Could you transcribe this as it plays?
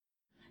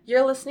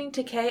You're listening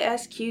to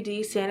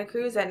KSQD Santa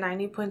Cruz at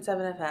 90.7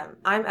 FM.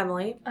 I'm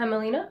Emily. I'm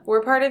Alina.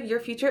 We're part of Your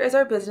Future is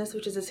Our Business,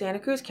 which is a Santa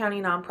Cruz County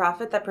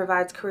nonprofit that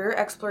provides career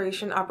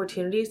exploration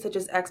opportunities such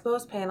as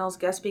expos, panels,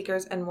 guest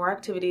speakers, and more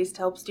activities to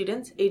help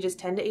students ages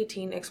 10 to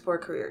 18 explore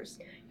careers.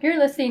 You're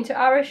listening to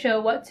our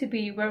show, What to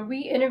Be, where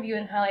we interview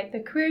and highlight the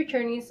career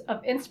journeys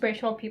of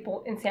inspirational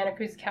people in Santa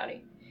Cruz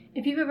County.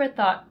 If you've ever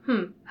thought,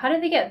 how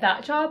did they get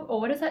that job,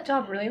 or what is that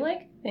job really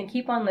like? Then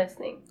keep on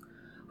listening.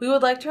 We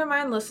would like to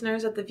remind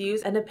listeners that the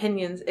views and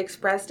opinions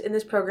expressed in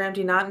this program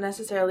do not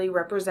necessarily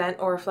represent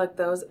or reflect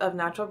those of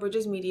Natural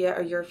Bridges Media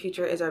or Your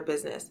Future is Our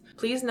Business.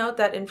 Please note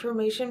that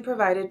information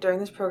provided during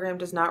this program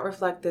does not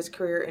reflect this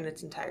career in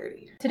its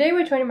entirety. Today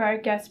we're joined by our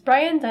guest,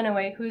 Brian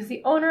Dunniway, who is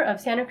the owner of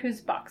Santa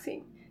Cruz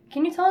Boxing.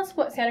 Can you tell us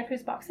what Santa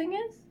Cruz Boxing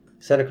is?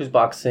 Santa Cruz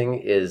Boxing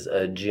is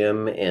a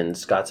gym in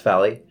Scotts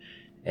Valley,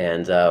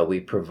 and we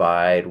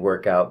provide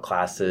workout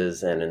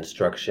classes and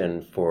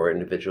instruction for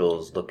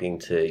individuals looking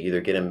to either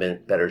get in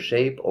better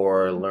shape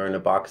or learn a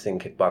boxing,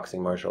 kickboxing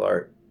martial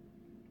art.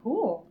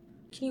 Cool.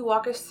 Can you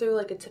walk us through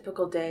like a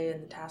typical day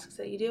and the tasks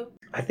that you do?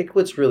 I think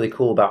what's really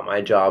cool about my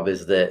job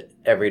is that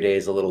every day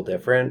is a little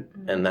different,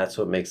 and that's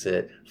what makes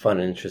it fun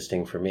and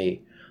interesting for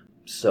me.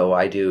 So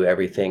I do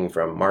everything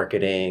from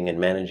marketing and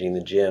managing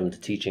the gym to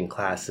teaching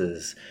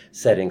classes,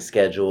 setting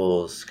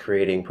schedules,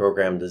 creating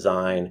program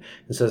design.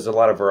 And so there's a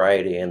lot of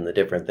variety in the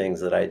different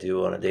things that I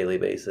do on a daily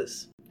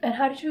basis. And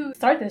how did you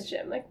start this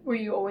gym? Like, were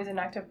you always an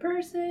active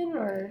person,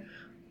 or?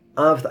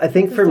 I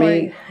think for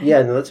me,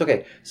 that's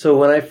okay. So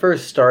when I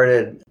first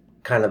started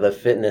kind of the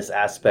fitness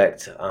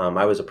aspect,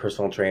 I was a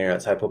personal trainer.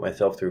 That's how I put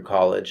myself through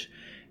college.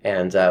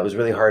 And it was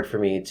really hard for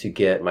me to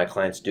get my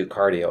clients to do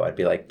cardio. I'd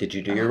be like, did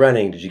you do your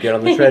running? Did you get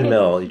on the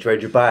treadmill? You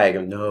tried your bike?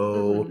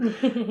 No.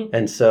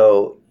 And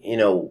so,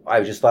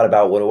 I just thought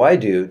about what do I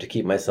do to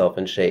keep myself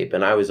in shape?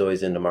 And I was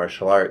always into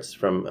martial arts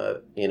from,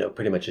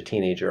 pretty much a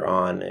teenager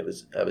on. I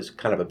was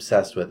kind of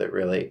obsessed with it,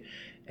 really.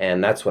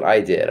 And that's what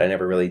I did. I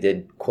never really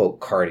did, quote,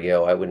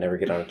 cardio. I would never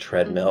get on a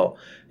treadmill.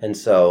 And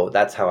so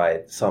that's how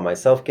I saw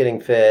myself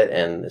getting fit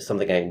and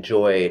something I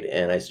enjoyed.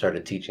 And I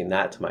started teaching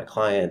that to my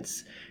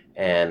clients.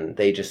 And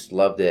they just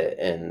loved it,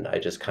 and I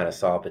just kind of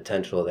saw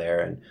potential there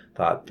and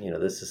thought,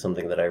 this is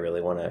something that I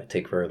really want to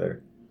take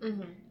further.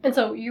 Mm-hmm. And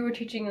so you were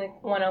teaching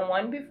like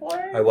one-on-one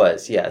before? I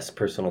was, yes,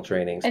 personal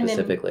training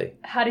specifically. And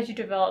then how did you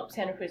develop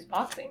Santa Cruz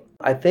Boxing?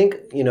 I think,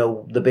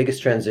 the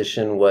biggest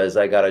transition was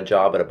I got a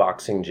job at a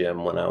boxing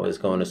gym when I was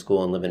going to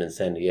school and living in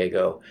San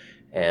Diego.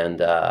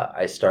 And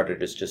I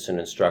started as just an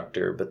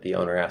instructor, but the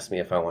owner asked me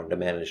if I wanted to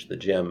manage the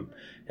gym.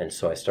 And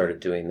so I started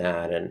doing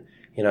that. And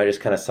I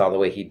just kind of saw the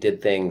way he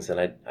did things, and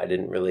I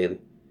didn't really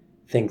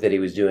think that he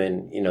was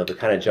doing, the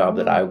kind of job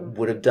that I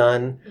would have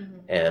done. Mm-hmm.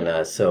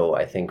 And so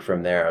I think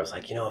from there, I was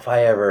like, if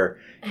I ever,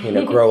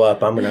 grow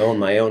up, I'm going to own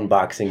my own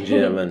boxing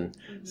gym. And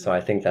so I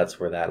think that's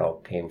where that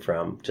all came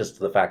from. Just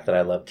the fact that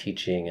I love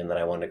teaching and that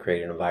I wanted to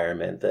create an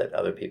environment that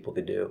other people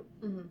could do.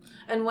 Mm-hmm.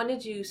 And when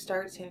did you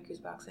start Santa Cruz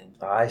Boxing?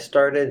 I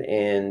started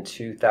in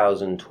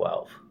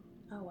 2012.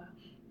 Oh, wow.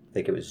 I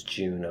think it was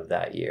June of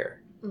that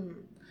year.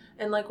 Mm-hmm.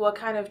 And what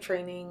kind of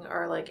training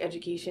or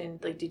education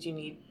did you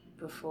need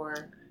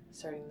before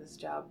starting this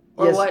job?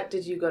 Or yes. What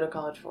did you go to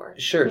college for?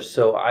 Sure.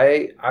 So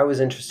I was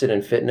interested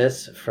in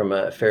fitness from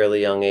a fairly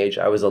young age.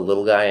 I was a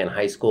little guy in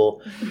high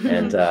school,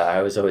 and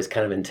I was always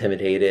kind of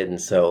intimidated. And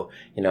so,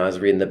 I was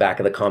reading the back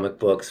of the comic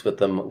books with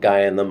the guy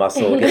in the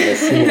muscle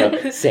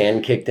getting this,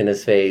 sand kicked in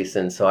his face.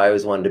 And so I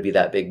always wanted to be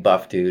that big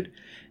buff dude.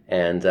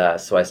 And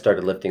so I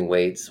started lifting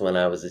weights when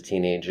I was a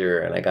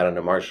teenager, and I got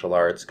into martial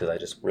arts because I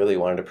just really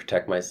wanted to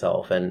protect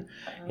myself. And,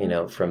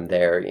 from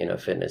there,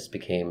 fitness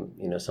became,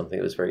 something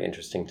that was very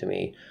interesting to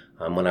me.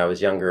 When I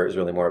was younger, it was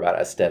really more about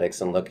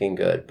aesthetics and looking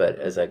good. But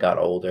as I got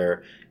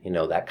older,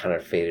 that kind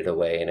of faded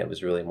away, and it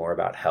was really more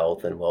about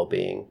health and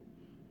well-being.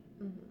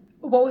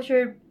 What was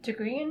your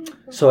degree in?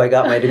 So I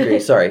got my degree,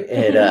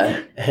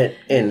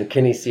 in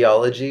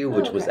kinesiology,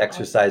 which was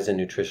exercise and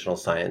nutritional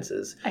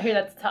sciences. I hear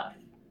that's tough.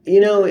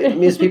 It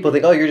means people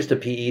think, oh, you're just a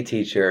PE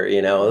teacher,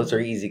 those are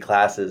easy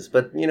classes.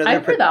 But,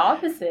 I've heard the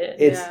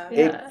opposite.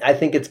 I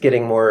think it's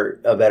getting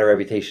a better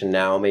reputation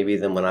now, maybe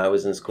than when I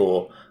was in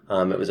school.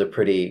 It was a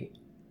pretty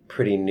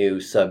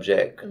new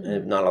subject.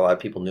 Mm-hmm. Not a lot of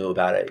people knew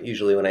about it.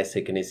 Usually when I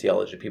say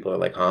kinesiology, people are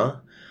like, huh?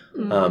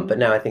 Mm-hmm. But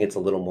now I think it's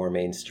a little more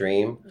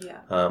mainstream.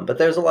 Yeah. But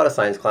there's a lot of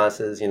science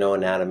classes,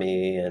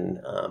 anatomy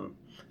and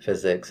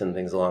physics and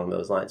things along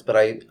those lines. But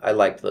I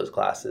liked those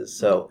classes.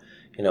 So,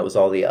 it was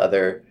all the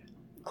other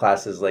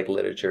classes like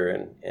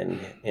literature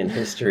and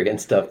history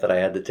and stuff that I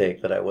had to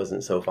take that I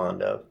wasn't so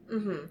fond of.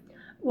 Mm-hmm.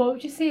 What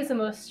would you say is the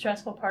most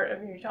stressful part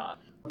of your job?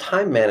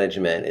 Time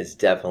management is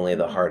definitely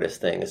the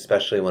hardest thing,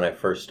 especially when I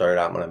first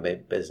started out when I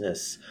made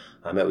business.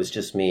 It was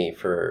just me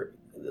for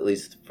at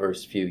least the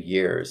first few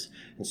years.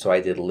 And so I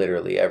did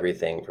literally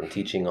everything from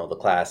teaching all the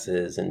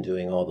classes and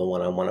doing all the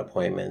one-on-one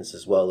appointments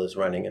as well as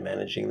running and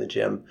managing the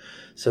gym.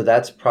 So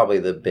that's probably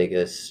the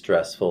biggest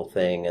stressful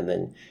thing. And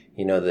then,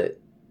 that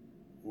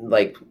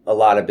like a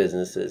lot of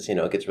businesses,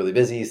 it gets really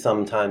busy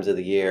sometimes of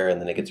the year, and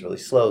then it gets really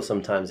slow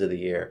sometimes of the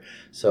year.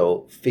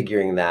 So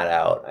figuring that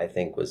out, I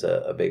think, was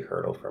a big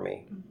hurdle for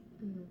me.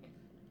 Mm-hmm.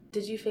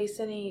 Did you face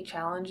any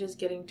challenges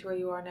getting to where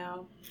you are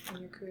now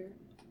in your career?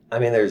 I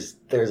mean, there's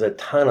a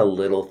ton of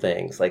little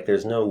things. Like,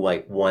 there's no,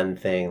 like, one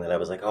thing that I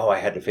was like, oh, I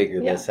had to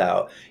figure this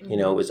out. Mm-hmm.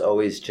 It was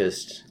always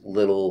just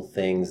little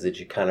things that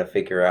you kind of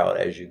figure out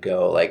as you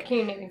go. Like, can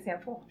you name an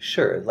example?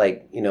 Sure.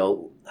 Like,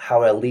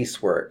 how a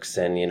lease works,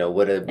 and,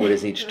 what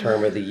does each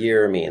term of the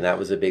year mean? That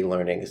was a big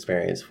learning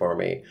experience for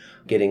me.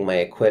 Getting my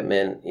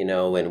equipment,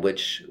 and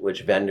which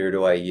vendor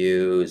do I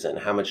use, and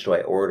how much do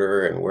I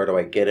order, and where do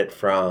I get it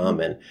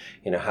from, and,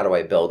 how do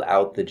I build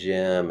out the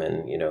gym,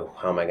 and,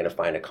 how am I going to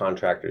find a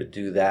contractor to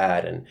do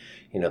that, and,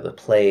 the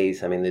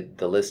place. I mean,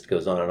 the list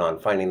goes on and on.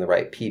 Finding the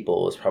right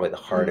people is probably the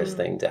hardest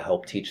thing to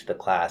help teach the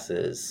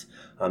classes.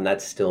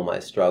 That's still my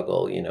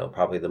struggle,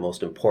 probably the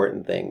most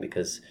important thing,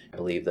 because I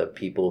believe the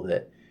people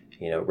that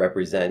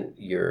represent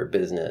your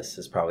business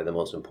is probably the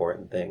most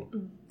important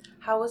thing.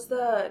 How was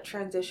the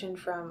transition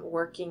from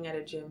working at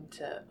a gym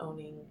to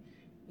owning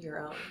your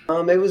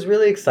own? It was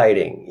really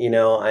exciting.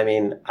 I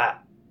mean,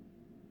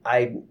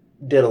 I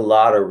did a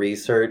lot of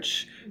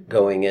research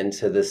going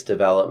into this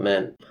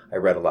development. I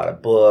read a lot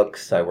of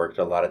books. I worked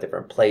at a lot of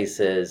different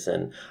places.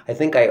 And I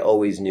think I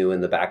always knew in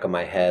the back of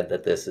my head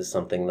that this is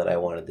something that I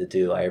wanted to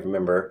do. I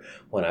remember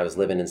when I was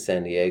living in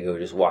San Diego,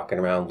 just walking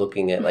around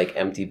looking at like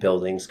empty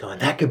buildings going,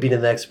 that could be the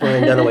next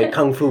Brian Dunniway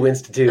Kung Fu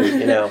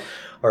Institute,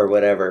 or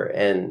whatever.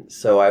 And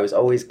so I was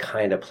always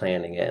kind of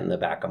planning it in the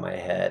back of my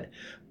head.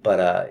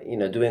 But,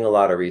 doing a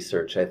lot of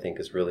research, I think,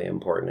 is really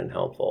important and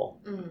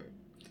helpful.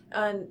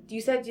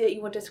 You said that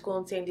you went to school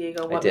in San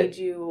Diego. What made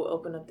you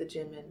open up the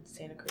gym in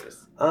Santa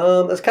Cruz?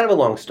 That's kind of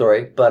a long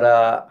story, but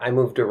I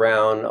moved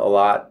around a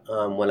lot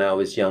when I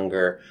was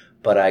younger.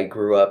 But I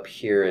grew up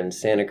here in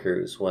Santa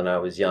Cruz when I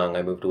was young.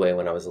 I moved away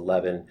when I was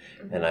 11,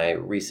 and I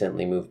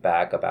recently moved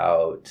back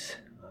about,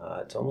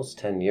 it's almost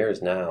 10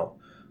 years now.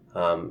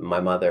 My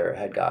mother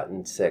had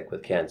gotten sick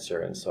with cancer,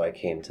 and so I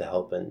came to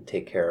help and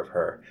take care of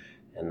her.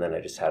 And then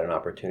I just had an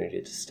opportunity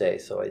to stay,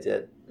 so I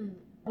did.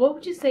 What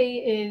would you say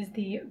is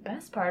the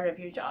best part of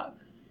your job?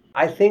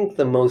 I think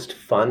the most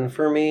fun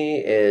for me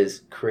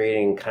is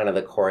creating kind of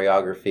the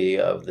choreography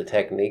of the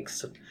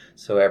techniques.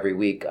 So every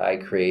week I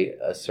create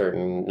a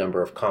certain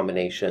number of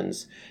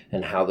combinations,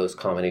 and how those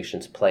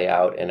combinations play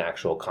out in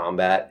actual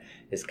combat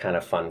is kind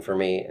of fun for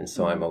me. And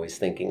so I'm always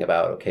thinking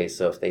about, okay,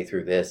 so if they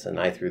threw this and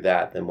I threw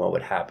that, then what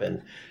would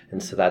happen?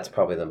 And so that's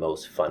probably the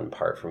most fun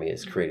part for me,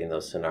 is creating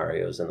those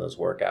scenarios and those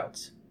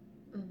workouts.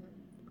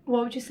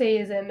 What would you say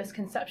is a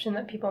misconception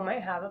that people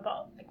might have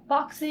about like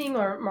boxing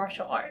or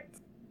martial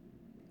arts?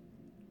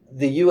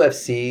 The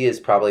UFC is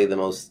probably the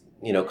most,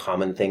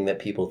 common thing that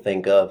people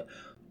think of.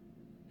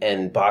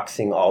 And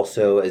boxing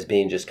also as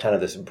being just kind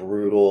of this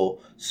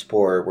brutal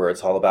sport where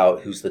it's all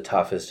about who's the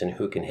toughest and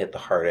who can hit the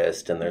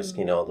hardest. And there's, a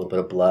little bit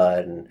of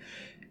blood.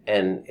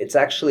 And it's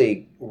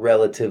actually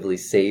relatively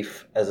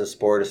safe as a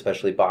sport,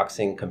 especially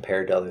boxing,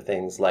 compared to other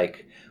things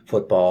like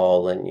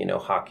football and,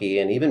 hockey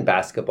and even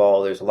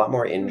basketball. There's a lot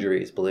more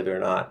injuries, believe it or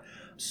not.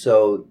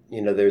 So,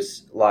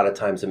 there's a lot of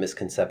times a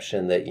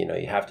misconception that,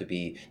 you have to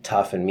be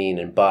tough and mean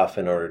and buff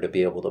in order to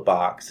be able to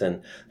box.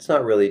 And it's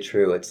not really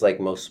true. It's like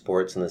most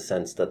sports in the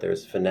sense that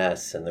there's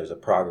finesse and there's a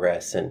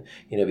progress. And,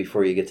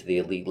 before you get to the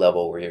elite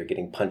level where you're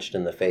getting punched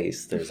in the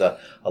face, there's a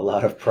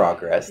lot of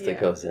progress that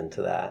goes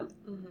into that.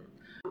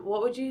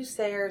 What would you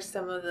say are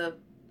some of the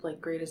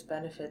greatest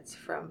benefits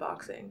from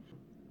boxing?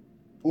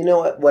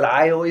 What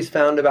I always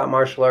found about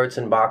martial arts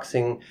and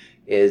boxing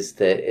is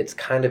that it's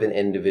kind of an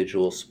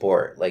individual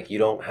sport. Like, you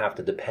don't have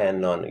to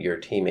depend on your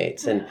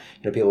teammates. And,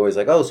 people are always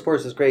like, oh,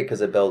 sports is great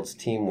because it builds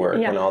teamwork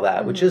and all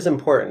that, which is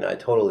important. I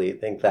totally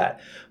think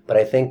that. But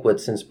I think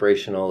what's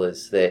inspirational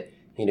is that,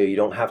 you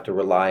don't have to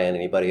rely on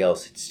anybody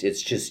else.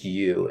 It's just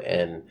you.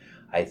 And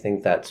I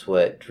think that's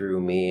what drew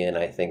me, and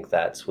I think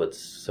that's what's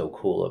so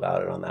cool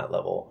about it on that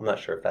level. I'm not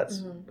sure if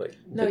that's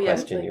the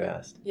question you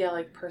asked. Yeah,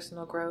 like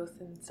personal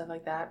growth and stuff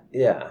like that.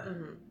 Yeah.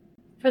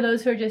 For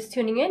those who are just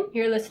tuning in,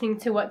 you're listening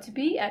to What to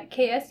Be at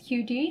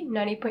KSQD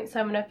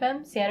 90.7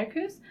 FM, Santa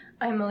Cruz.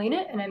 I'm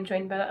Melina, and I'm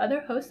joined by the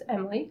other host,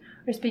 Emily.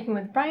 We're speaking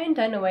with Brian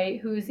Dunniway,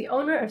 who is the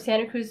owner of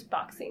Santa Cruz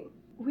Boxing.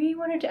 We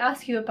wanted to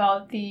ask you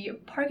about the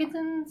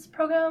Parkinson's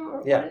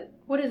program.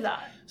 What is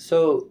that?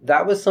 So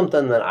that was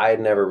something that I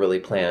had never really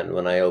planned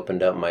when I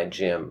opened up my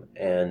gym.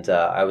 And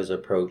I was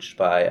approached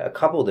by a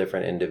couple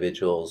different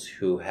individuals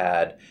who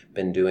had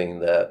been doing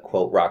the,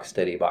 quote, Rock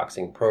Steady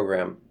Boxing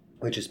program,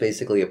 which is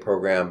basically a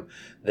program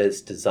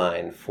that's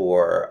designed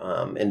for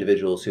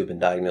individuals who've been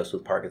diagnosed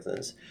with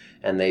Parkinson's.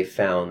 And they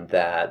found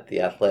that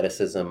the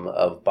athleticism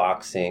of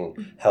boxing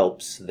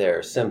helps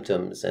their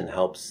symptoms and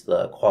helps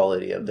the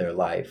quality of their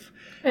life.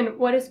 And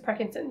what is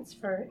Parkinson's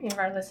for any of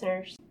our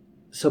listeners?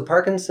 So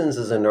Parkinson's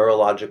is a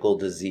neurological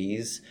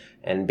disease,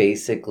 and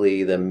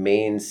basically the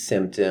main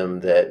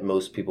symptom that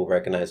most people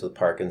recognize with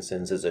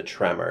Parkinson's is a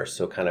tremor,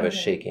 so kind of a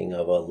shaking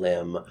of a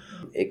limb.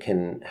 It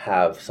can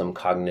have some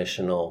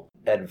cognitional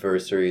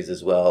adversaries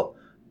as well.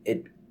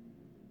 It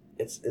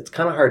it's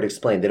kind of hard to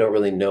explain. They don't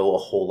really know a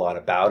whole lot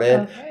about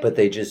it, Okay. but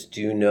they just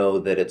do know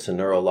that it's a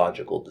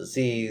neurological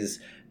disease.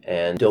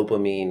 And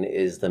dopamine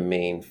is the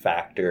main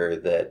factor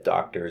that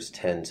doctors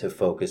tend to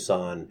focus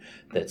on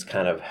that's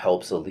kind of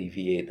helps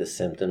alleviate the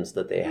symptoms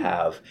that they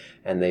have.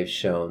 And they've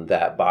shown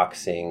that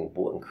boxing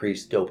will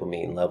increase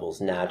dopamine levels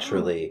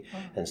naturally. Oh.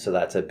 And so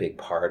that's a big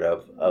part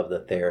of the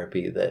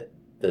therapy that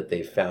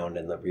they've found,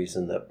 and the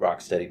reason that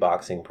Rocksteady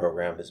Boxing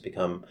program has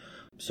become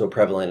so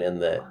prevalent in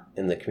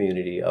the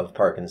community of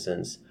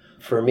Parkinson's.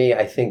 For me,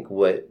 I think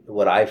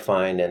what I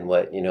find and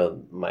what,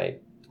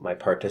 my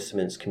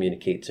participants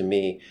communicate to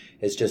me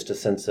is just a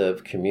sense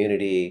of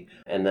community,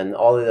 and then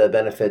all of the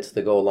benefits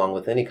that go along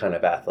with any kind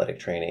of athletic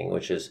training,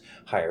 which is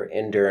higher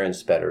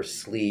endurance, better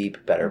sleep,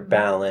 better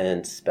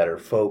balance, better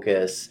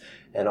focus,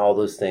 and all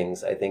those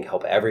things I think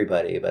help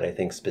everybody. But I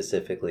think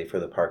specifically for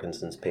the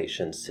Parkinson's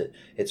patients,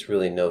 it's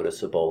really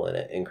noticeable, and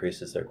it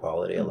increases their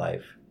quality of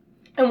life.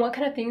 And what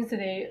kind of things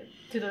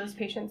do those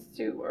patients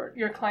do, or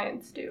your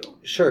clients do?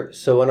 Sure.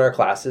 So in our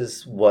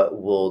classes,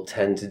 what we'll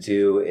tend to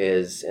do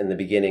is in the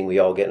beginning, we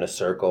all get in a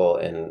circle,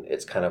 and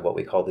it's kind of what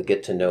we call the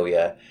get to know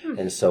ya.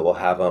 And so we'll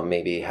have them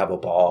maybe have a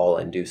ball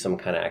and do some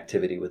kind of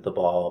activity with the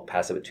ball,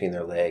 pass it between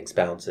their legs,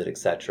 bounce it,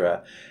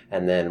 etc.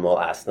 And then we'll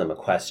ask them a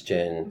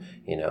question,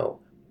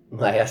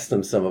 I asked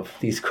them some of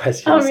these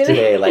questions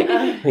today, like,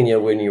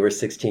 when you were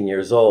 16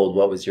 years old,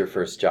 what was your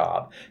first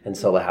job? And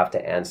so they'll have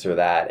to answer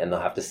that, and they'll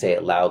have to say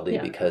it loudly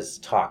because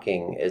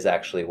talking is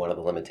actually one of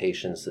the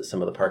limitations that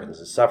some of the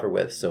Parkinson's suffer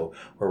with. So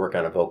we're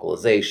working on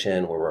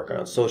vocalization, we're working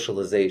on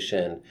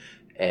socialization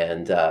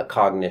and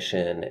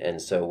cognition. And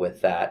so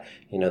with that,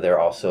 they're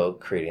also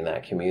creating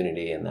that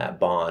community and that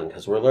bond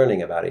because we're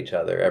learning about each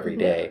other every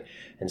day.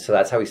 And so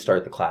that's how we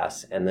start the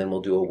class. And then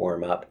we'll do a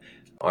warm up,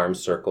 arm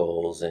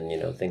circles and,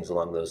 things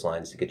along those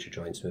lines to get your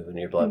joints moving and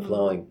your blood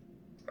flowing.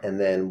 And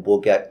then we'll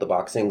get the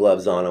boxing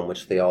gloves on them,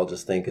 which they all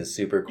just think is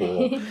super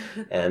cool.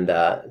 And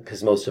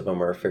because most of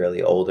them are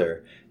fairly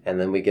older. And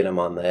then we get them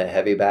on the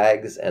heavy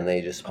bags, and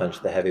they just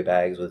punch the heavy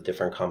bags with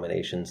different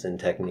combinations and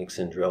techniques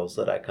and drills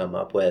that I come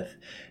up with.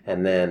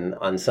 And then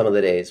on some of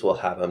the days, we'll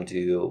have them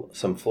do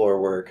some floor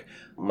work.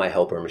 My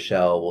helper,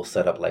 Michelle, will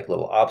set up like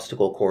little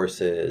obstacle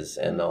courses,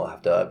 and they'll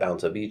have to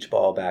bounce a beach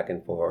ball back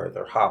and forth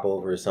or hop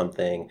over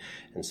something.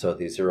 And so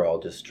these are all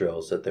just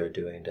drills that they're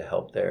doing to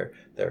help their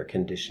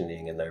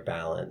conditioning and their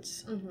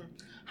balance. Mm-hmm.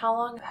 How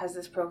long has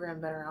this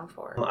program been around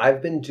for?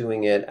 I've been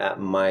doing it at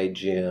my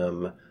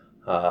gym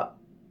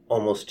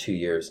almost 2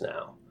 years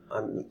now.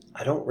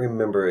 I don't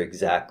remember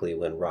exactly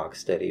when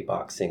Rocksteady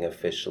Boxing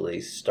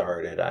officially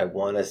started. I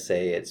want to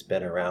say it's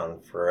been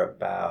around for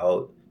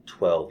about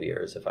 12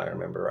 years, if I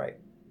remember right.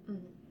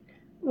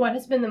 What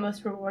has been the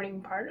most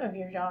rewarding part of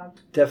your job?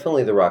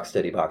 Definitely the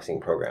Rocksteady Boxing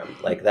program.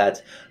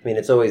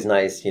 It's always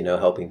nice,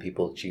 helping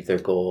people achieve their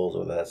goals,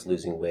 whether that's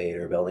losing weight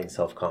or building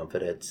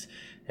self-confidence.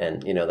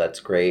 And, that's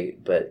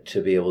great. But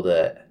to be able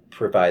to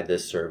provide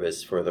this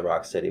service for the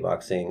Rocksteady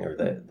Boxing or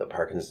the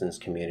Parkinson's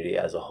community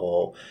as a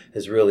whole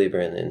has really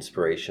been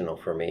inspirational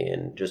for me.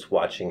 And just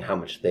watching how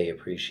much they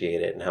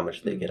appreciate it and how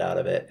much they get out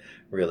of it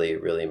really,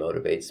 really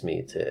motivates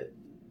me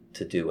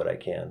to do what I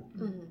can.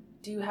 Mm-hmm.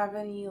 Do you have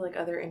any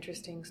other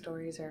interesting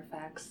stories or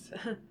facts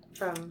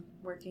from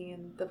working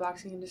in the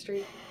boxing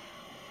industry?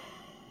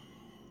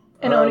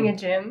 And owning a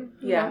gym?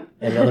 Yeah.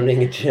 And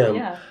owning a gym.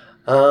 Yeah.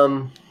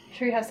 I'm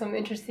sure you have some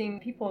interesting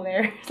people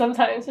there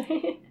sometimes.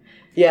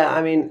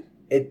 Yeah,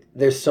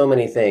 there's so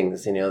many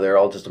things, they're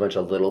all just a bunch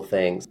of little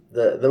things.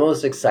 The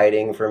most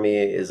exciting for me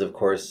is, of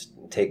course,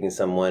 taking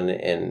someone,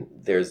 and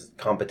there's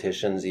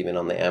competitions even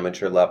on the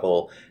amateur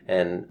level,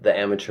 and the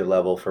amateur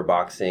level for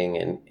boxing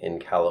in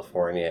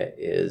California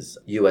is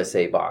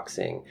USA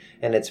Boxing,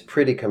 and it's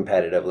pretty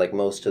competitive. Like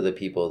most of the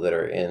people that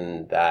are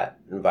in that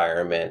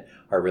environment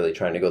are really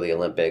trying to go to the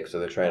Olympics or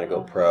they're trying to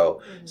go pro.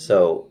 Mm-hmm.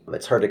 So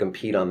it's hard to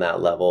compete on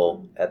that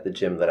level at the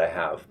gym that I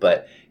have,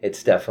 but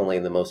it's definitely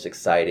the most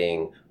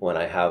exciting when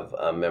I have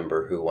a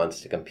member who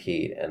wants to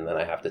compete, and then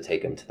I have to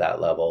take him to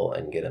that level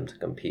and get him to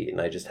compete.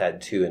 And I just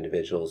had 2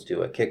 individuals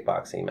do a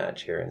kickboxing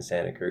match here in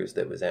Santa Cruz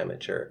that was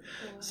amateur.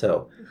 Wow.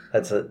 So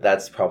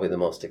that's probably the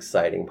most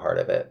exciting part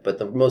of it. But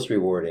the most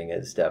rewarding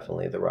is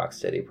definitely the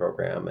Rocksteady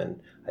program,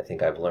 and I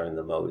think I've learned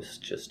the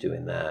most just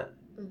doing that.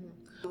 Mm-hmm.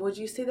 Would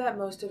you say that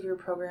most of your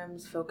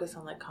programs focus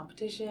on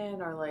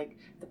competition or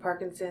the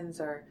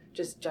Parkinson's or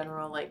just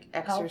general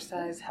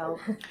exercise health?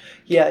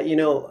 Yeah,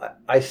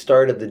 I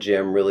started the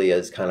gym really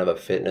as kind of a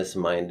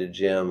fitness-minded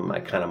gym.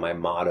 My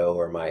motto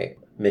or my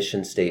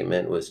mission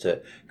statement was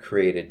to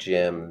create a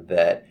gym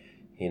that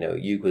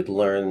you could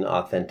learn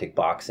authentic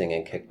boxing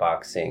and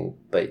kickboxing,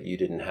 but you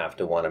didn't have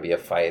to want to be a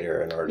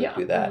fighter in order to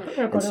do that.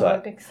 Or go to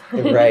Olympics.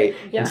 Right.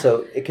 Yeah. And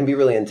so it can be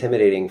really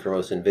intimidating for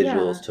most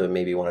individuals to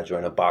maybe want to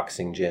join a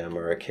boxing gym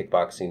or a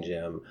kickboxing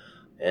gym.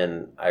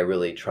 And I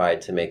really tried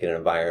to make an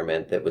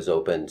environment that was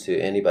open to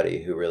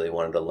anybody who really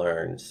wanted to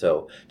learn.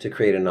 So to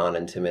create a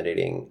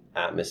non-intimidating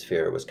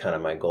atmosphere was kind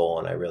of my goal,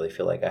 and I really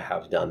feel like I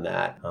have done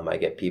that. I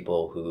get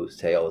people who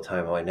say all the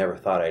time, "Oh, I never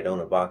thought I'd own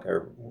a box,"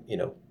 or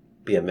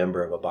be a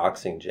member of a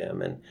boxing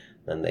gym, and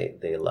then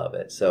they love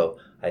it. So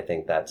I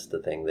think that's the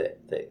thing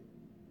that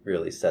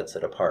really sets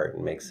it apart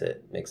and makes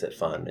it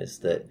fun, is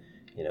that,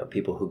 you know,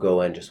 people who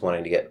go in just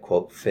wanting to get,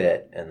 quote,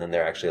 fit, and then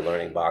they're actually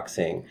learning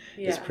boxing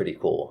is pretty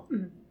cool.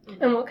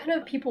 Mm-hmm. And what kind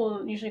of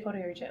people usually go to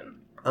your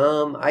gym?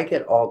 I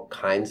get all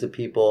kinds of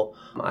people.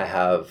 I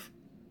have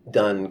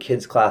done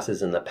kids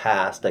classes in the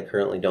past. I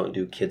currently don't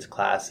do kids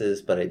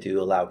classes, but I do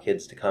allow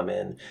kids to come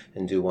in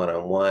and do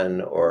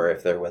one-on-one, or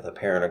if they're with a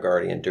parent or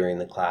guardian during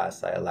the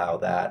class, I allow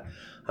that.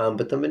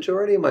 But the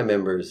majority of my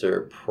members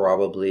are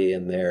probably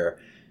in their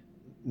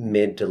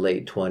mid to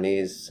late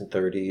 20s and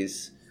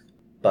 30s.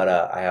 But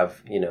I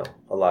have, you know,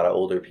 a lot of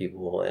older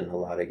people and a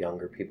lot of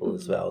younger people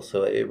as well.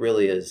 So it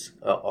really is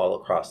all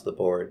across the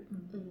board.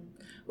 Mm-hmm.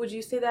 Would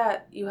you say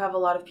that you have a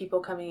lot of people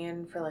coming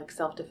in for like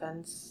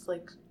self-defense,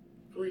 like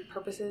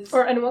purposes?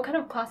 And what kind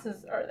of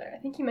classes are there? I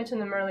think you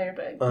mentioned them earlier,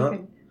 but you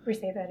could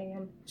restate that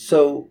again.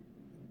 So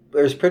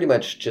there's pretty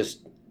much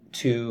just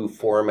two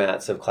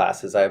formats of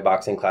classes. I have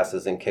boxing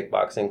classes and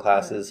kickboxing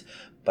classes.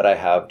 But I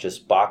have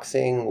just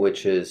boxing,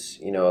 which is,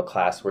 you know, a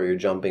class where you're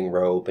jumping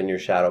rope and you're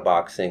shadow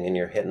boxing and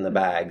you're hitting the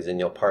bags, and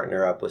you'll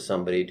partner up with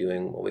somebody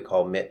doing what we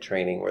call mitt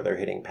training, where they're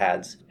hitting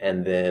pads.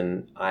 And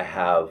then I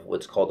have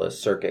what's called a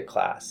circuit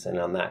class. And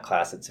on that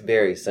class, it's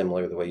very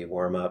similar to the way you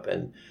warm up.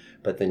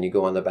 But then you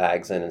go on the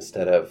bags, and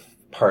instead of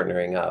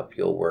partnering up,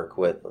 you'll work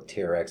with a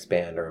TRX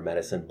band or a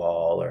medicine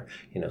ball, or,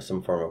 you know,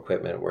 some form of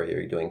equipment where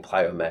you're doing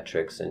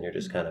plyometrics and you're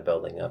just kind of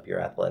building up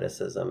your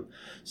athleticism.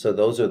 So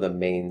those are the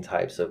main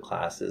types of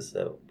classes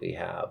that we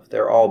have.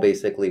 They're all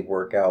basically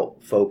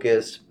workout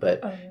focused,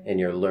 but and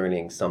you're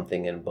learning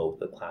something in both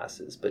the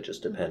classes, but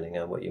just depending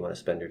on what you want to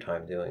spend your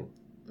time doing.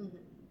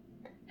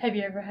 Have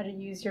you ever had to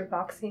use your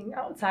boxing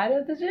outside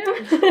of the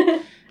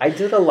gym? I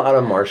did a lot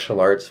of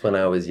martial arts when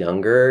I was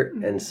younger.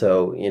 And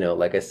so, you know,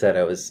 like I said,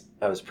 I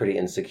was pretty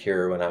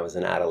insecure when I was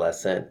an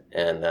adolescent.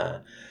 And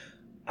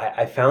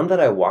I found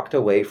that I walked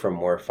away from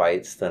more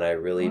fights than I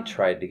really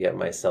tried to get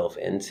myself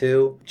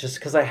into, just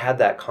because I had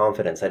that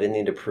confidence. I didn't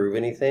need to prove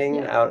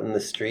anything out in the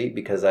street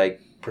because I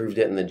proved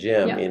it in the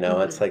gym. You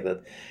know, it's like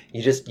that.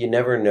 You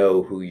never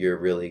know who you're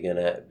really going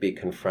to be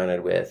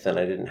confronted with. And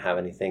I didn't have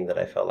anything that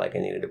I felt like I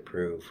needed to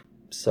prove.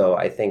 So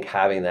I think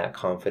having that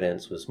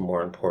confidence was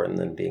more important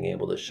than being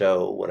able to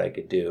show what I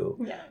could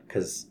do,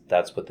 because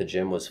that's what the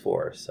gym was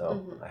for.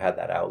 So I had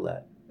that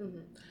outlet.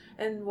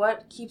 And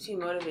what keeps you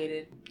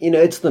motivated? You know,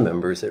 it's the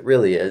members. It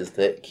really is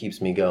that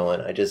keeps me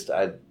going.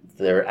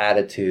 Their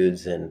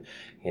attitudes and,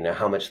 you know,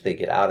 how much they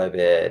get out of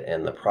it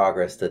and the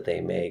progress that they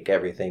make,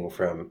 everything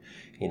from,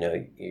 you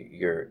know,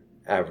 your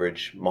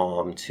average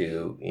mom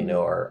to, you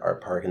know, our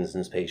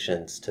Parkinson's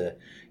patients to,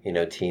 you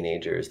know,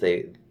 teenagers.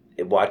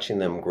 Watching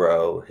them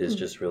grow has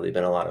just really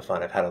been a lot of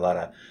fun. I've had a lot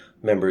of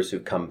members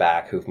who've come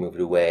back, who've moved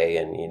away,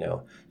 and, you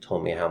know,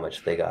 told me how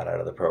much they got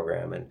out of the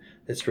program, and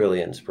it's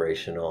really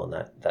inspirational.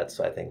 And that's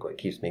I think what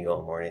keeps me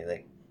going more than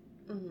anything.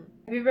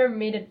 Have you ever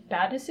made a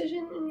bad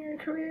decision in your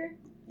career?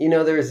 You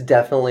know, there's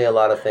definitely a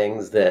lot of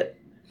things that,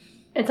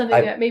 and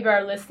something that maybe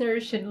our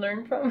listeners should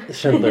learn from.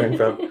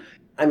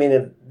 I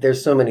mean,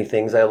 there's so many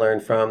things I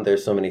learned from.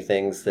 There's so many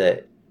things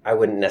that I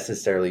wouldn't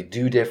necessarily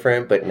do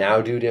different, but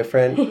now do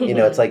different. You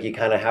know, it's like you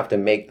kind of have to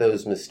make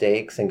those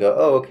mistakes and go,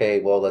 oh, okay,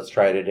 well, let's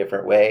try it a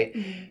different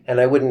way. And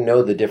I wouldn't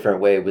know the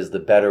different way was the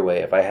better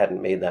way if I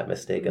hadn't made that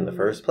mistake in the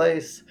first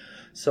place.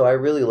 So I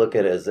really look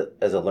at it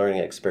as a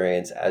learning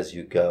experience as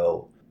you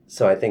go.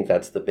 So I think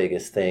that's the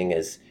biggest thing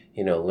is,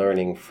 you know,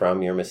 learning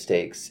from your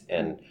mistakes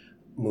and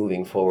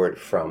moving forward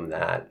from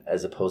that,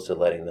 as opposed to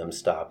letting them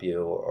stop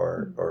you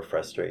or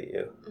frustrate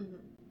you.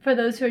 For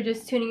those who are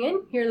just tuning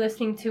in, you're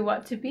listening to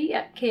What to Be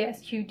at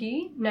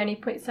KSQD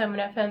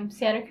 90.7 FM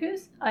Santa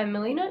Cruz. I'm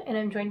Melina, and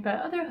I'm joined by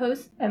other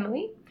host,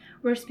 Emily.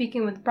 We're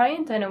speaking with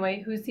Brian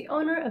Dunniway, who's the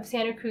owner of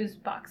Santa Cruz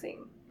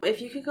Boxing.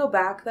 If you could go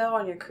back, though,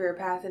 on your career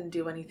path and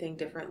do anything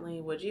differently,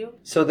 would you?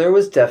 So there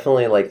was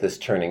definitely like this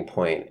turning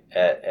point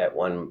at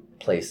one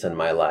place in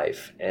my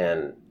life,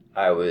 and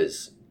I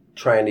was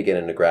trying to get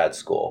into grad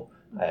school.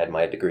 I had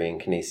my degree in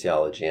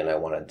kinesiology, and I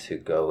wanted to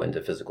go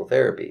into physical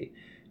therapy.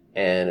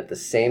 And at the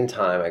same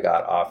time, I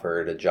got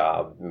offered a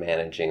job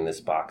managing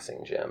this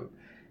boxing gym.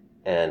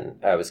 And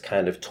I was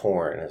kind of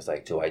torn. I was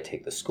like, do I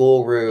take the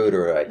school route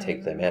or do I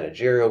take the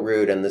managerial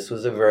route? And this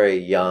was a very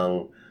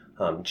young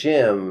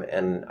gym,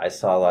 and I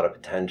saw a lot of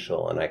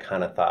potential. And I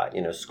kind of thought,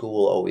 you know, school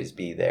will always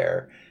be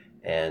there.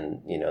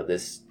 And, you know,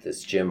 this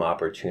gym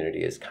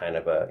opportunity is kind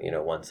of a, you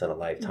know, once in a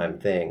lifetime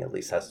thing. At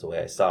least that's the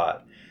way I saw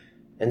it.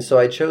 And so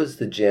I chose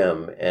the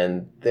gym,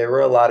 and there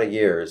were a lot of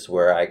years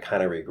where I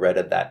kind of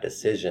regretted that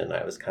decision.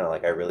 I was kind of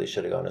like, I really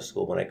should have gone to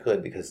school when I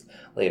could, because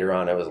later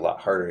on it was a lot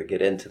harder to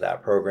get into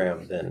that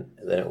program than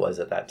it was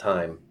at that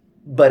time.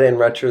 But in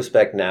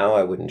retrospect now,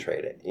 I wouldn't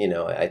trade it. You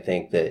know, I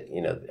think that,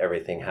 you know,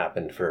 everything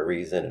happened for a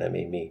reason, and it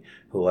made me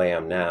who I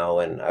am now,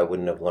 and I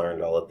wouldn't have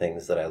learned all the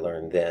things that I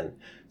learned then.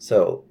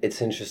 So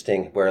it's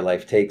interesting where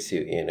life takes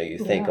you. You know, you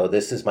think, oh,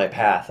 this is my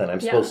path, and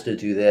I'm supposed to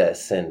do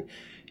this. And,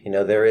 you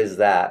know, there is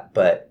that,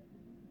 but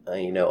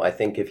you know, I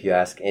think if you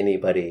ask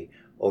anybody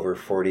over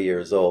 40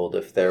 years old,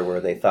 if they're where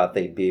they thought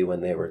they'd be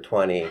when they were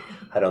 20,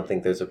 I don't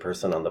think there's a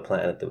person on the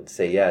planet that would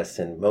say yes.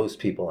 And most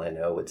people I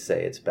know would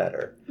say it's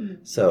better.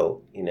 Mm-hmm.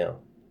 So,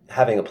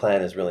 having a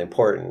plan is really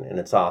important and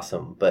it's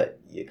awesome, but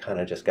you kind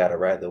of just got to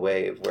ride the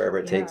wave wherever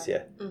it takes you.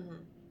 Mm-hmm.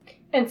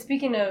 And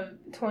speaking of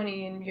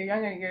 20 and your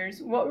younger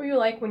years, what were you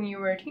like when you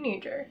were a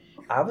teenager?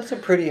 I was a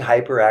pretty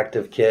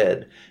hyperactive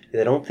kid.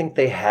 I don't think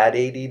they had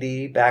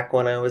ADD back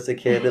when I was a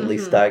kid, at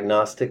least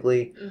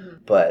diagnostically,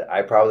 but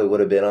I probably would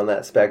have been on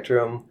that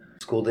spectrum.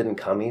 School didn't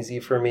come easy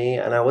for me,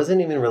 and I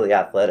wasn't even really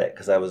athletic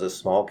because I was a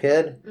small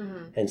kid,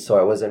 and so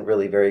I wasn't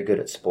really very good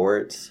at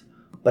sports.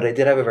 But I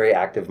did have a very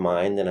active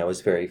mind, and I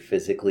was very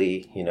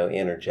physically,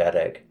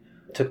 energetic.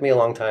 It took me a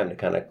long time to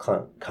kind of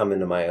come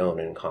into my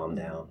own and calm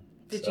down.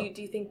 Do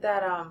you think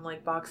that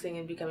boxing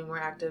and becoming more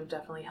active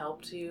definitely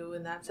helped you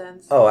in that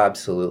sense? Oh,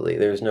 absolutely.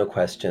 There's no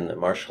question that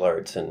martial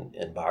arts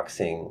and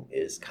boxing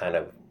is kind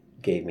of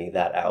gave me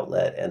that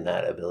outlet and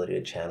that ability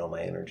to channel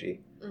my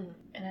energy. Mm.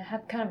 And I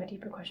have kind of a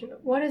deeper question.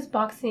 What does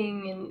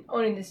boxing and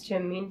owning this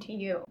gym mean to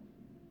you?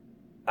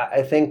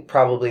 I think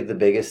probably the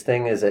biggest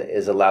thing is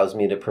it allows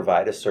me to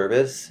provide a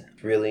service.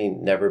 It's really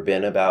never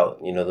been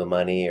about, the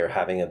money or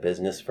having a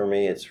business for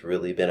me. It's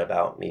really been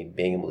about me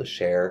being able to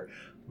share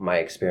my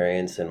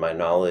experience and my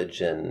knowledge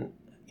and,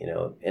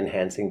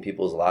 enhancing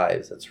people's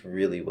lives. That's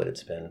really what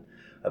it's been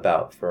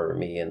about for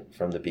me and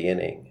from the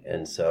beginning.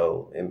 And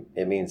so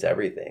it means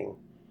everything.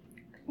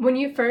 When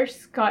you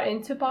first got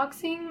into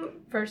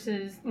boxing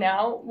versus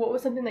now, what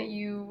was something that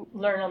you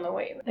learned on the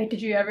way? Like,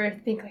 did you ever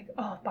think like,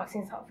 oh,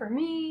 boxing's not for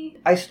me?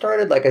 I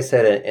started, like I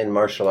said, in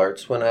martial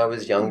arts when I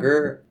was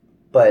younger,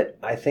 but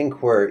I think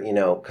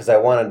because I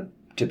wanted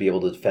to be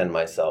able to defend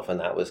myself, and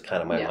that was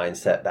kind of my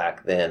mindset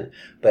back then.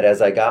 But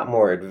as I got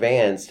more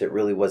advanced, it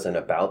really wasn't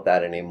about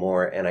that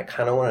anymore, and I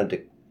kind of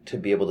wanted to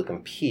be able to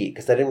compete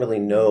because I didn't really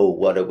know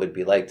what it would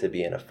be like to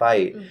be in a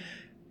fight. Mm-hmm.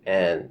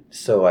 And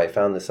so I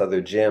found this other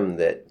gym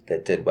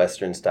that did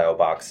Western style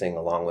boxing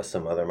along with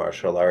some other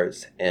martial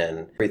arts,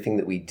 and everything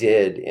that we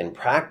did in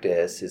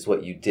practice is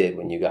what you did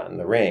when you got in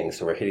the ring.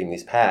 So we're hitting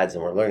these pads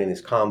and we're learning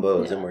these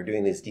combos and we're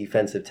doing these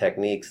defensive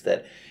techniques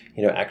that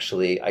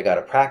actually I got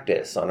to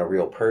practice on a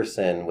real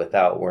person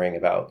without worrying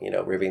about,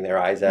 ripping their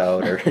eyes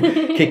out or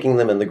kicking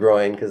them in the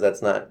groin, because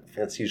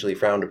that's usually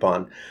frowned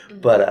upon. Mm-hmm.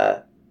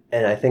 But,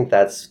 and I think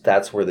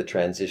that's where the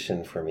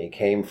transition for me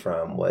came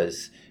from,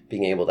 was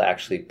being able to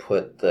actually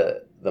put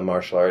the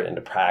martial art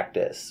into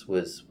practice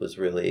was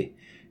really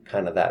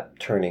kind of that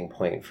turning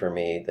point for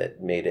me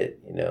that made it,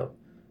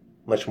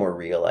 much more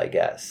real, I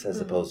guess, as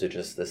opposed to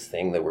just this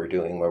thing that we're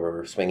doing where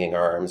we're swinging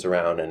our arms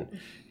around and,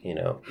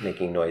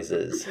 making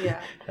noises,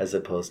 as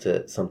opposed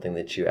to something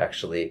that you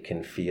actually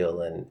can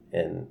feel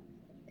and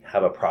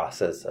have a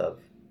process of,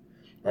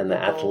 and the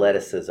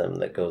athleticism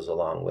that goes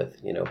along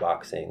with,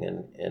 boxing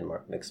and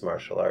mixed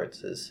martial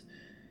arts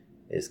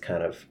is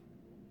kind of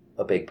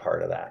a big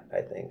part of that,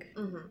 I think.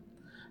 Mm-hmm.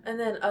 And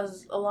then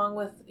along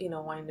with,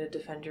 wanting to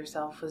defend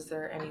yourself, was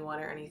there anyone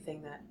or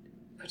anything that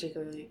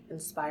particularly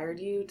inspired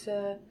you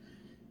to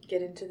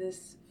get into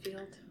this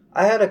field?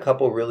 I had a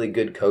couple really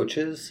good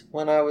coaches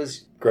when I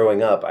was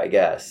growing up, I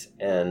guess.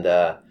 And,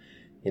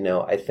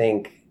 I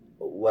think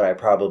what I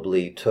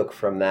probably took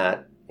from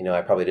that,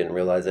 I probably didn't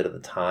realize it at the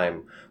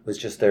time, was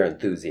just their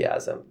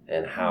enthusiasm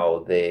and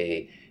how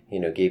they,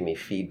 gave me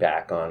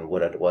feedback on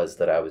what it was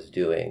that I was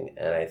doing.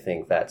 And I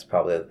think that's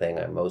probably the thing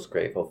I'm most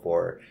grateful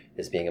for,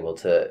 is being able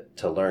to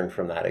learn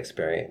from that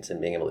experience and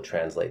being able to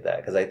translate that.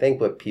 Because I think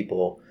what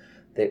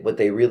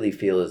they really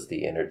feel is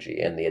the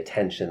energy and the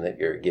attention that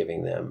you're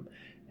giving them.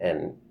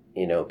 And,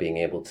 being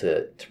able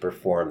to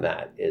perform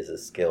that is a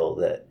skill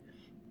that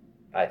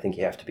I think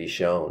you have to be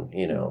shown,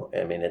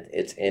 I mean,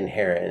 it's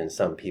inherent in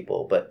some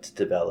people, but to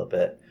develop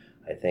it,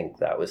 I think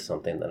that was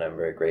something that I'm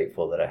very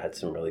grateful that I had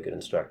some really good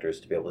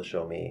instructors to be able to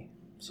show me,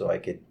 so I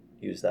could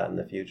use that in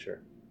the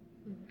future.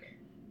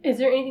 Is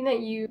there anything that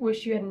you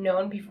wish you had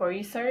known before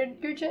you started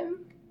your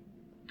gym?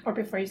 Or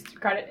before you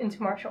got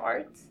into martial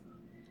arts?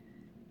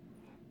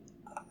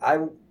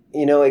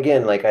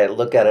 Again, like, I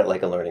look at it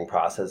like a learning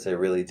process. I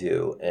really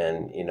do.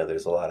 And,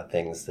 there's a lot of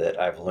things that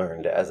I've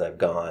learned as I've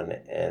gone.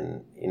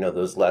 And,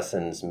 those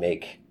lessons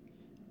make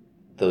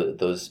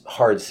those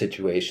hard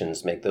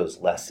situations make those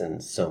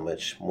lessons so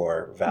much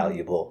more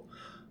valuable.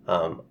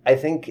 I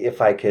think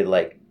if I could,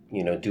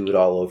 do it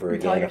all over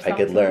again, if I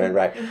could learn,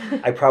 right,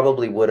 I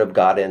probably would have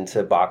got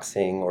into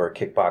boxing or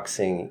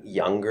kickboxing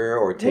younger,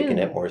 or taken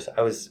it more.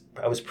 I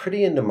was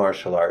pretty into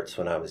martial arts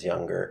when I was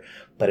younger,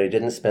 but I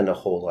didn't spend a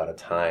whole lot of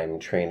time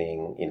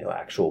training,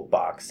 actual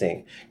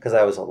boxing, because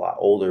I was a lot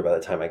older by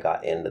the time I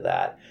got into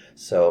that.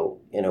 So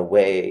in a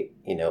way,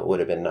 it would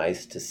have been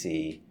nice to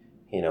see,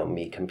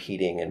 me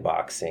competing in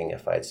boxing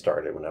if I had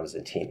started when I was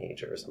a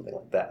teenager or something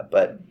like that.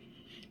 But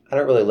I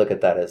don't really look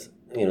at that as,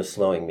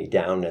 slowing me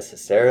down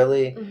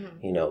necessarily,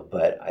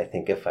 but I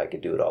think if I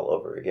could do it all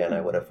over again,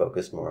 I would have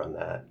focused more on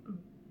that.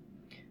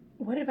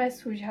 What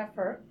advice would you have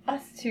for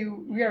us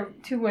two? We are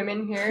two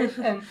women here,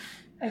 and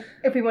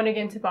if we want to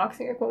get into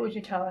boxing, what would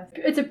you tell us?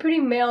 It's a pretty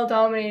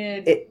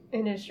male-dominated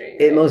industry.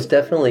 It right? most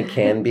definitely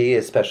can be,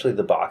 especially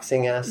the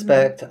boxing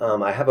aspect.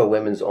 I have a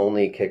women's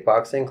only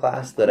kickboxing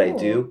class that I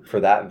do for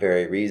that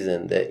very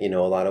reason, that,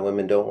 a lot of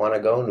women don't want to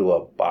go into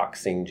a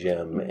boxing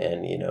gym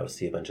and,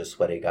 see a bunch of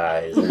sweaty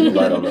guys and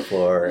blood on the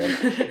floor. And,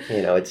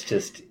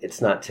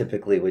 it's not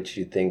typically what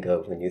you think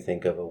of when you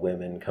think of a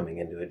woman coming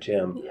into a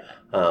gym.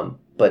 Yeah.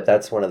 But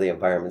that's one of the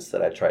environments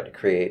that I tried to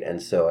create.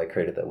 And so I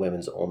created that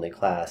women's only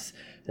class.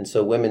 And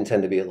so women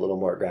tend to be a little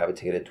more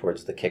gravitated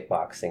towards the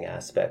kickboxing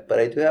aspect. But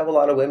I do have a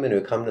lot of women who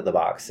come to the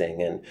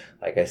boxing. And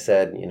like I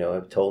said,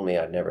 have told me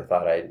I'd never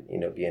thought I'd,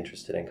 be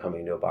interested in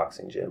coming to a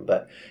boxing gym.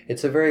 But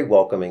it's a very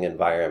welcoming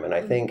environment.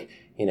 I think,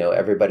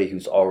 everybody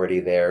who's already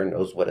there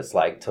knows what it's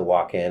like to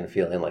walk in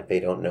feeling like they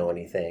don't know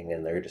anything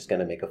and they're just going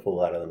to make a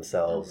fool out of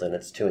themselves and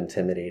it's too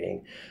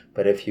intimidating.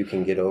 But if you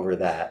can get over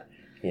that,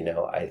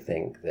 I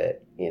think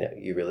that,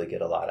 you really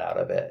get a lot out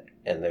of it,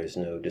 and there's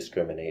no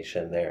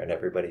discrimination there, and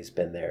everybody's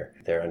been there.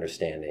 They're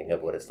understanding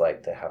of what it's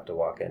like to have to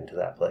walk into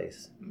that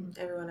place.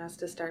 Everyone has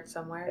to start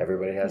somewhere.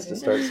 Everybody has to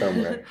start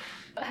somewhere.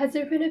 Has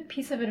there been a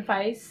piece of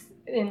advice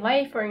in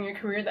life or in your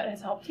career that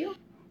has helped you?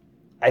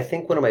 I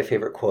think one of my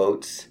favorite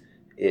quotes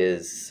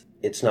is,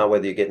 it's not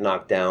whether you get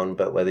knocked down,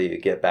 but whether you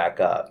get back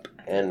up.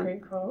 And,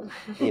 Great quote.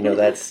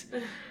 that's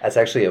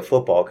actually a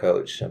football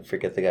coach. I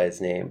forget the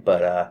guy's name,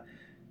 but,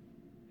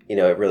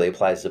 it really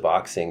applies to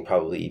boxing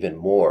probably even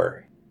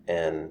more.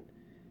 And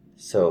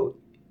so,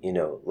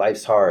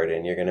 life's hard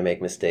and you're going to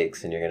make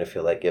mistakes and you're going to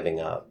feel like giving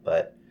up.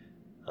 But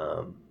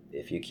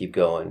if you keep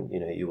going,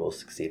 you will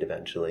succeed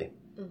eventually.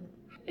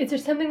 Is there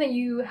something that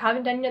you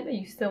haven't done yet that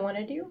you still want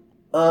to do?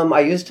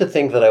 I used to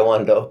think that I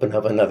wanted to open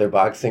up another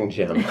boxing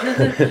gym,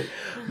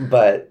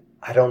 but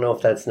I don't know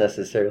if that's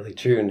necessarily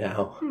true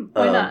now.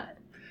 Why not?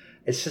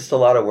 It's just a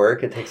lot of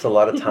work. It takes a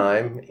lot of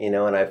time,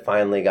 and I've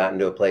finally gotten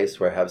to a place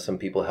where I have some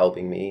people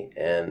helping me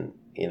and,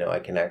 I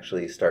can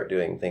actually start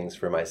doing things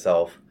for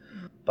myself.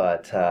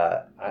 But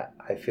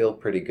I feel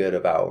pretty good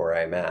about where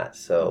I'm at.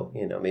 So,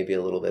 maybe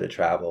a little bit of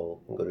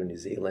travel and go to New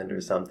Zealand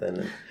or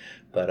something.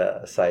 But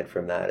aside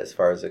from that, as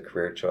far as a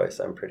career choice,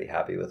 I'm pretty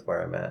happy with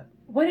where I'm at.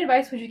 What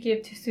advice would you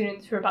give to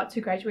students who are about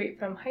to graduate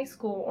from high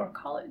school or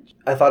college?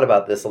 I thought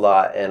about this a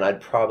lot, and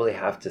I'd probably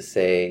have to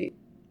say,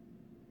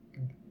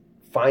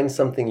 find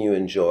something you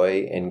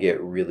enjoy and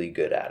get really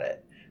good at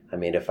it. I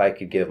mean, if I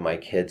could give my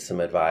kids some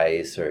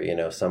advice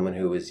or, someone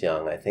who was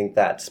young, I think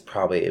that's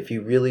probably, if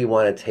you really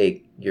want to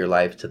take your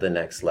life to the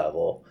next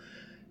level,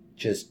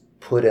 just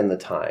put in the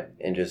time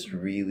and just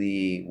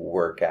really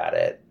work at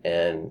it.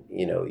 And,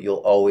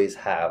 you'll always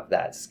have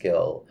that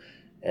skill.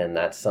 And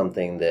that's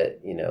something that,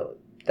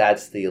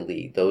 that's the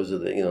elite. Those are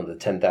the, the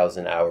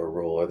 10,000 hour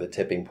rule or the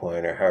tipping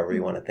point or however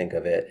you want to think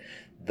of it.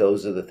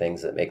 Those are the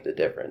things that make the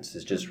difference,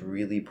 is just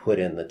really put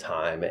in the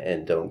time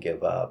and don't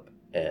give up.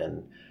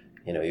 And,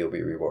 you'll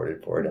be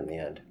rewarded for it in the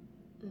end.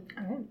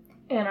 All right.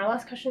 And our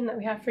last question that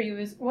we have for you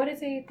is, what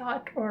is a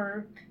thought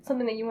or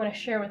something that you want to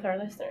share with our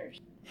listeners?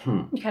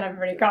 You kind of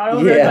already got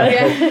over it.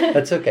 But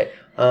That's okay.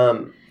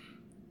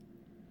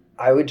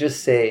 I would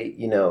just say,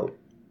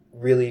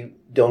 really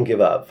don't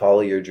give up.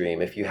 Follow your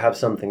dream. If you have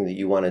something that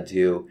you want to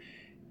do,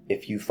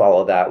 if you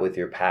follow that with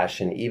your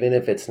passion, even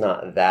if it's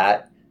not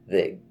that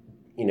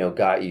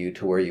got you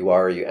to where you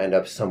are, or you end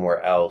up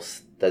somewhere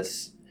else,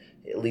 that's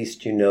at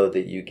least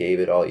that you gave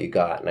it all you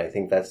got. And I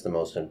think that's the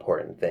most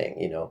important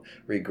thing.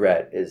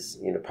 Regret is,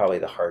 probably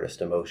the hardest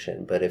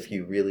emotion. But if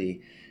you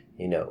really,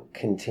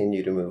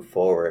 continue to move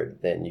forward,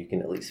 then you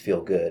can at least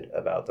feel good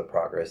about the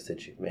progress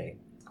that you've made.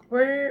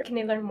 Where can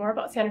they learn more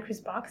about Santa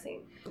Cruz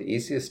Boxing? The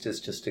easiest is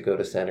just to go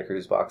to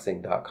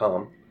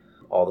santacruzboxing.com.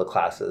 All the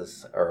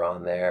classes are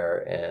on there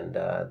and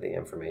the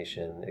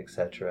information,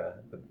 etc.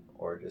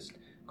 Or just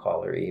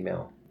call or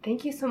email.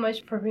 Thank you so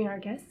much for being our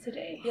guest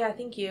today. Yeah,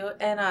 thank you.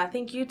 And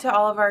thank you to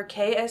all of our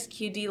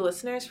KSQD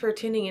listeners for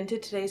tuning into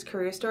today's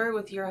career story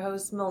with your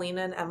hosts,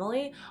 Melina and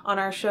Emily, on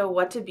our show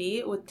What to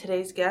Be with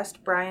today's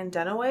guest, Brian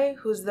Dunniway,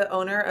 who's the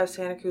owner of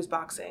Santa Cruz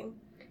Boxing.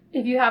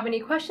 If you have any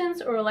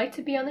questions or would like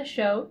to be on the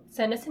show,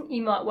 send us an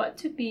email at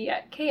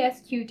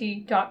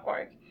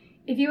whattobe@ksqd.org.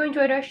 If you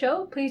enjoyed our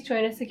show, please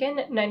join us again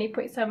at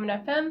 90.7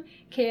 FM,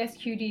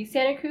 KSQD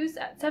Santa Cruz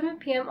at 7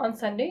 p.m. on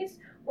Sundays,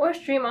 or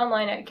stream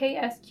online at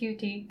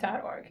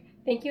ksqd.org.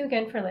 Thank you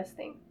again for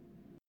listening.